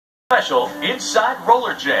Special inside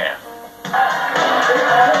RollerJam.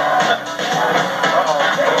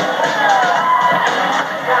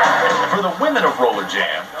 For the women of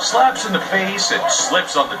RollerJam, slaps in the face and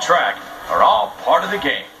slips on the track are all part of the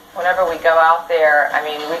game. Whenever we go out there, I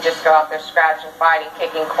mean, we just go out there scratching, fighting,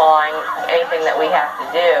 kicking, clawing, anything that we have to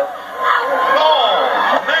do.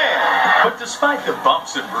 Oh, man! But despite the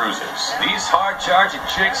bumps and bruises, these hard-charging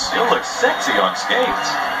chicks still look sexy on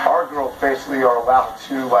skates. Our girls basically are allowed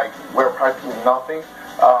to, like, wear practically nothing,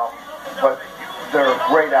 but they're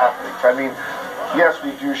great athletes. I mean, yes,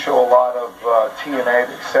 we do show a lot of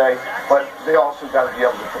TNA, they say, but they also got to be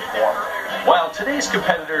able to perform. While today's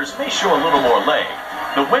competitors may show a little more leg,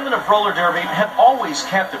 the women of roller derby have always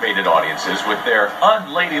captivated audiences with their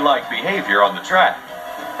unladylike behavior on the track.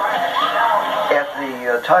 At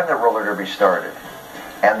the time that roller derby started,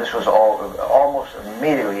 and this was almost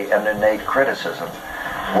immediately an innate criticism,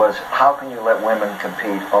 was how can you let women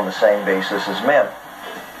compete on the same basis as men?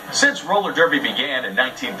 Since roller derby began in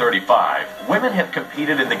 1935, women have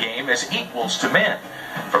competed in the game as equals to men.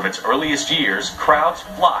 From its earliest years, crowds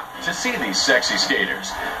flocked to see these sexy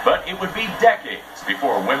skaters. But it would be decades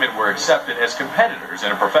before women were accepted as competitors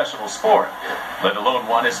in a professional sport, let alone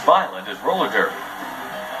one as violent as roller derby.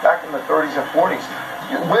 Back in the 30s and 40s,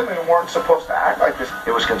 women weren't supposed to act like this.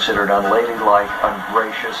 It was considered unladylike,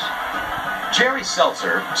 ungracious. Jerry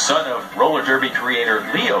Seltzer, son of roller derby creator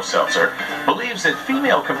Leo Seltzer, believes that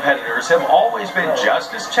female competitors have always been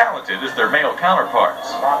just as talented as their male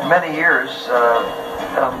counterparts. Many years,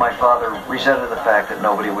 my father resented the fact that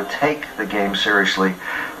nobody would take the game seriously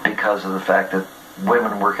because of the fact that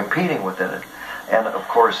women were competing within it. And of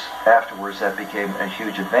course, afterwards, that became a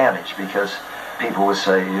huge advantage because people would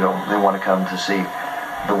say, you know, they want to come to see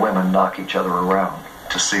the women knock each other around.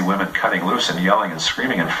 To see women cutting loose and yelling and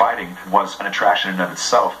screaming and fighting was an attraction in and of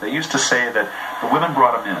itself. They used to say that the women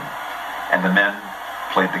brought them in and the men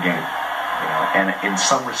played the game. And in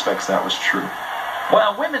some respects that was true.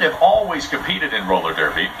 While women have always competed in roller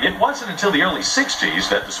derby, it wasn't until the early 60s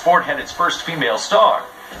that the sport had its first female star.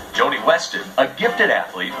 Joni Weston, a gifted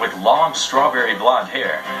athlete with long strawberry blonde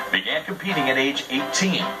hair, began competing at age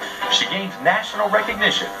 18. She gained national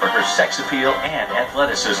recognition for her sex appeal and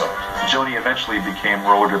athleticism. Joni eventually became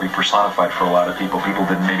roller derby personified for a lot of people. People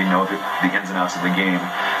didn't maybe know the ins and outs of the game,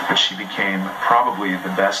 but she became probably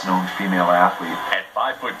the best known female athlete. At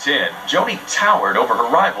 5'10", Joni towered over her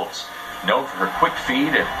rivals. Known for her quick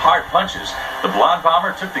feet and hard punches, the blonde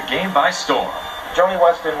bomber took the game by storm. Joni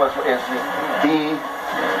Weston is the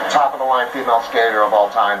top-of-the-line female skater of all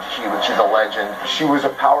time. She's a legend. She was a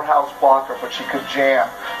powerhouse blocker, but she could jam.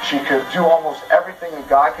 She could do almost everything a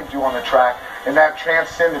guy could do on the track, and that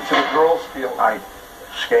transcended to the girls' field. I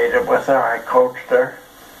skated with her. I coached her.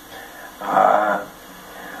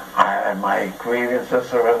 My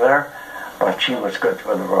grievances were there, but she was good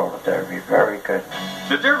for the roller derby. Very good.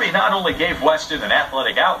 The derby not only gave Weston an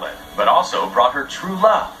athletic outlet, but also brought her true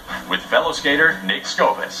love with fellow skater Nick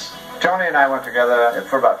Scopus. Tony and I went together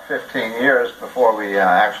for about 15 years before we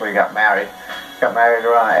actually got married. Got married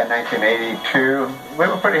around in 1982. We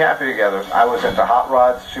were pretty happy together. I was into hot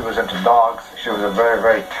rods. She was into dogs. She was a very,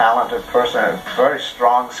 very talented person, a very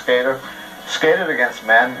strong skater. Skated against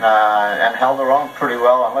men and held her own pretty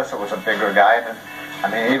well, unless it was a bigger guy. And, I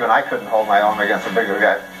mean, even I couldn't hold my own against a bigger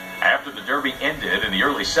guy. After the derby ended in the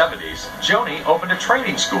early 70s, Joni opened a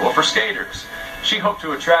training school for skaters. She hoped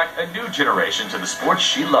to attract a new generation to the sport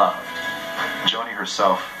she loved. Joni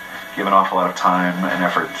herself gave an awful lot of time and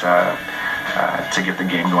effort to get the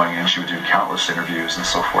game going, and she would do countless interviews and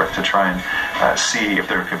so forth to try and see if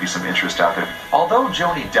there could be some interest out there. Although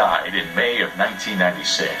Joni died in May of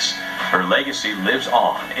 1996, her legacy lives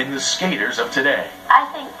on in the skaters of today. I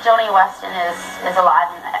think Joni Weston is alive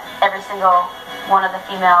in every single one of the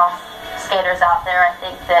female skaters out there. I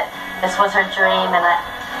think that this was her dream, and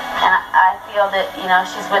I feel that, you know,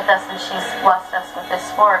 she's with us and she's blessed us with this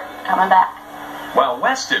sport coming back. While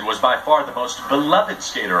Weston was by far the most beloved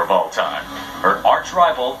skater of all time, her arch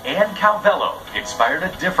rival, Ann Calvello, inspired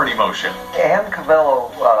a different emotion. Ann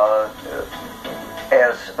Calvello,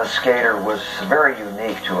 as a skater, was very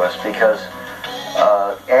unique to us because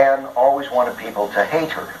Ann always wanted people to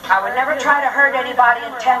hate her. I would never try to hurt anybody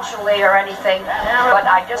intentionally or anything, but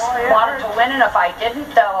I just wanted to win, and if I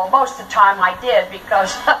didn't, though, most of the time I did,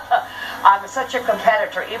 because I'm such a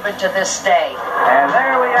competitor even to this day. And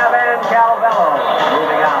there we have Ann Calvello,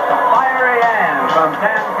 moving out the fiery Ann from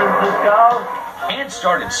San Francisco. Ann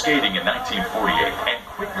started skating in 1948 and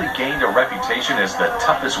quickly gained a reputation as the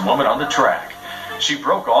toughest woman on the track. She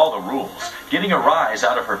broke all the rules, getting a rise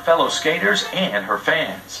out of her fellow skaters and her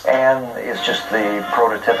fans. Ann is just the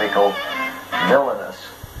prototypical villainous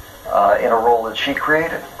in a role that she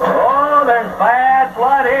created. Oh, there's bad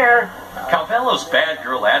blood here. Calvello's bad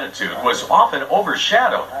girl attitude was often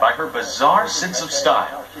overshadowed by her bizarre sense of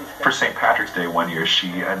style. For St. Patrick's Day one year, she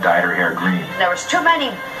dyed her hair green. There was too many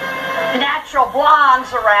natural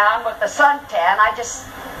blondes around with the suntan. I just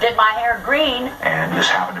did my hair green. And this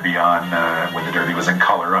happened to be on when the Derby was in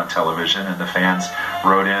color on television, and the fans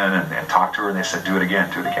wrote in and talked to her, and they said, do it again,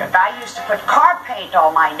 do it again. I used to put car paint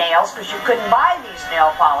on my nails because you couldn't buy these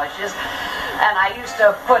nail polishes. And I used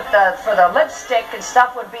to put for the lipstick and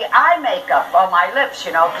stuff would be eye makeup on my lips,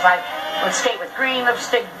 you know, because I would skate with green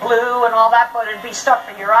lipstick, blue, and all that, but it'd be stuff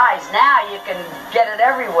in your eyes. Now you can get it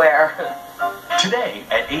everywhere. Today,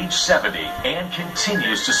 at age 70, Ann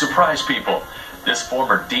continues to surprise people. This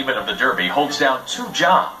former demon of the Derby holds down 2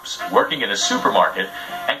 jobs, working in a supermarket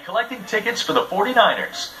and collecting tickets for the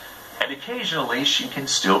 49ers. And occasionally, she can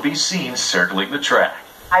still be seen circling the track.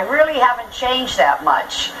 I really haven't changed that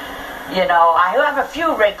much. You know, I have a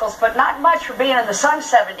few wrinkles, but not much for being in the sun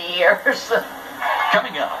 70 years.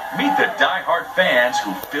 Coming up, meet the die-hard fans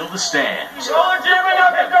who fill the stands. RollerJam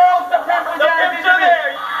up the girls, the pimps are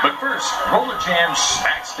there. But first, RollerJam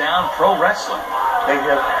smacks down pro wrestling. They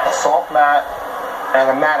hit a soft mat and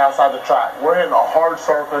a mat outside the track. We're hitting a hard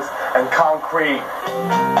surface and concrete.